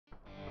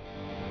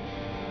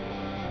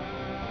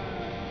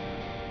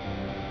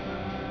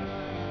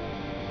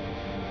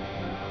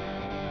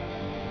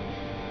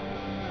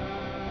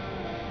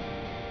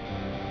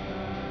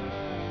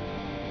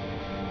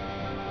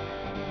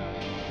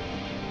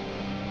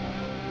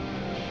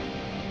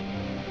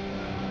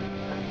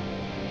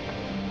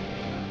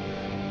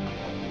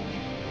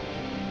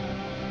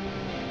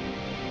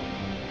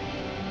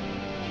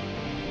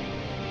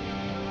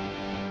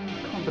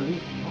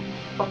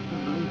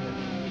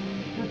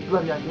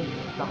bloody idea.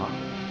 Shut up.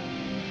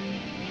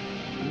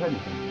 You heard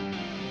anything?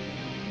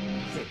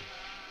 Sit.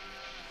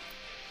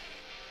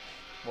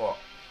 What?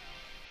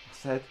 I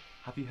said,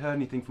 have you heard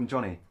anything from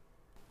Johnny?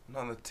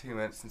 Not in the 2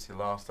 minutes since you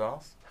last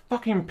asked.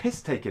 Fucking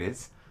piss take it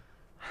is.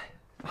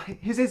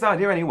 It was his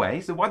idea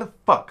anyway, so why the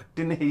fuck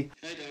didn't he?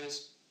 Hey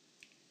guys,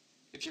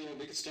 if you want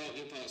we can start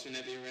your parts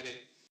whenever you're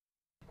ready.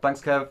 Thanks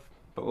Kev,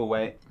 but we'll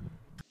wait.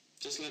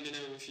 Just let me know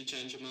if you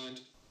change your mind.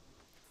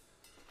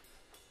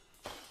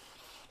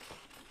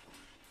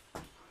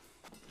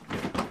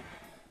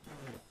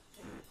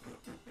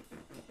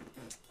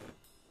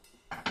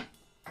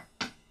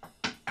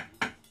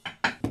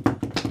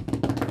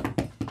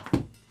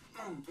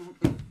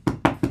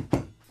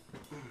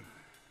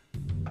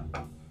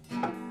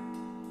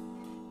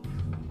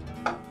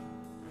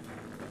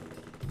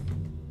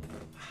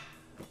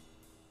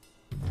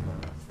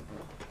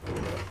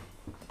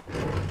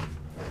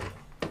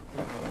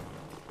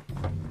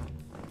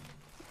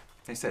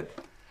 He said,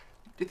 do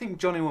you think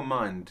Johnny will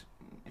mind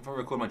if I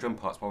record my drum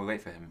parts while we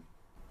wait for him?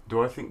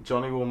 Do I think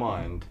Johnny will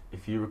mind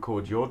if you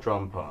record your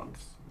drum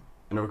parts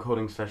in a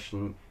recording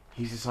session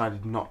he's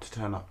decided not to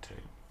turn up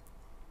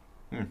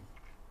to?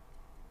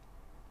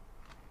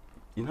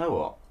 You know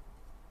what?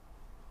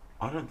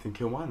 I don't think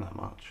he'll mind that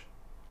much.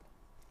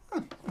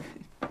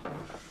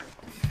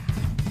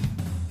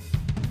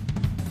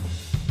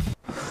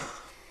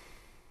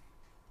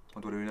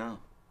 What do I do now?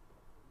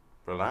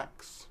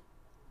 Relax.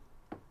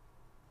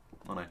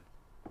 Oh no.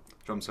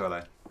 Drum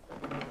solo.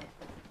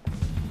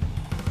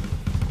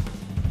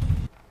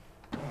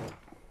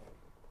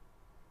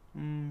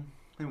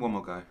 Maybe one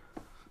more go.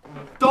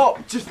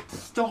 Stop! Just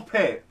stop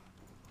it!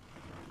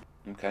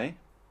 Okay.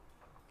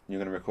 You're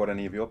going to record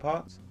any of your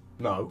parts?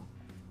 No.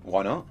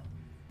 Why not?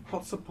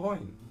 What's the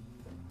point?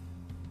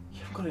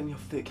 You haven't got it in your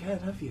thick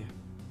head, have you?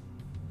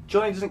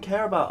 Johnny doesn't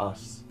care about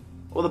us,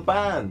 or the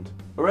band,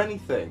 or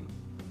anything.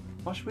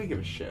 Why should we give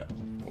a shit?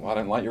 Well, I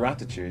don't like your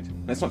attitude.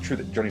 And it's not true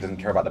that Johnny doesn't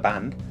care about the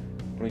band.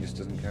 Johnny just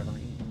doesn't care about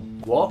you.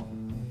 What?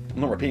 I'm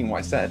not repeating what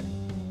I said.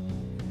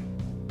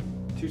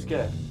 Too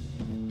scared?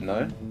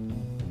 No.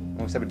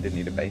 Well, we said we didn't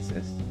need a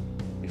bassist.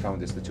 We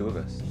found just the two of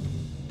us.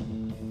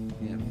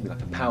 Yeah, be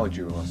like a power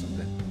duo or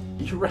something.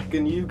 You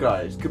reckon you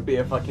guys could be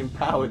a fucking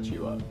power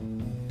duo?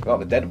 Well,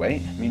 the dead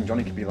weight. Me and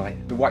Johnny could be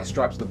like the White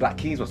Stripes or the Black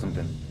Keys or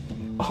something.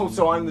 Oh,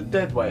 so I'm the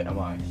dead weight, am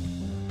I?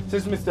 So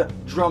it's Mr.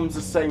 Drums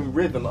the same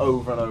rhythm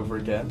over and over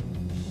again.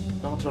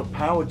 Not to a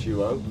power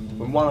duo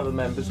when one of the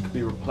members could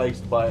be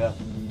replaced by a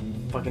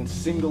fucking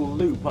single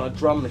loop on a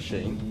drum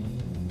machine.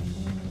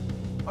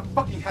 I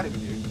fucking had it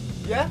with you.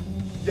 Yeah?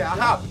 Yeah, I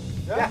have.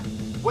 Yeah.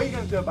 What are you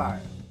going to do about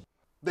it?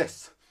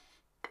 This.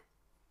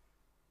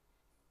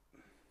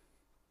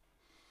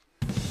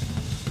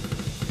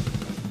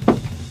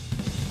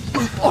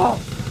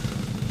 Oh!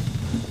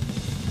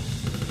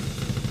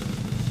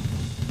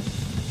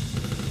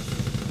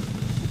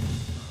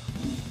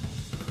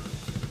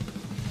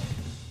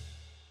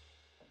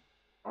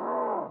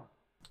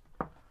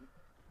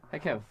 Hey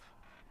Kev,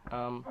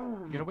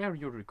 you're aware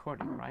you're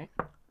recording, right?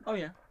 Oh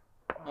yeah,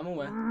 I'm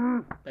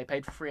aware. They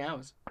paid for 3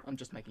 hours. I'm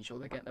just making sure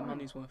they get their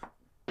money's worth.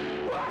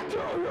 What do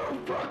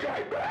you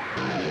fucking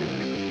mean?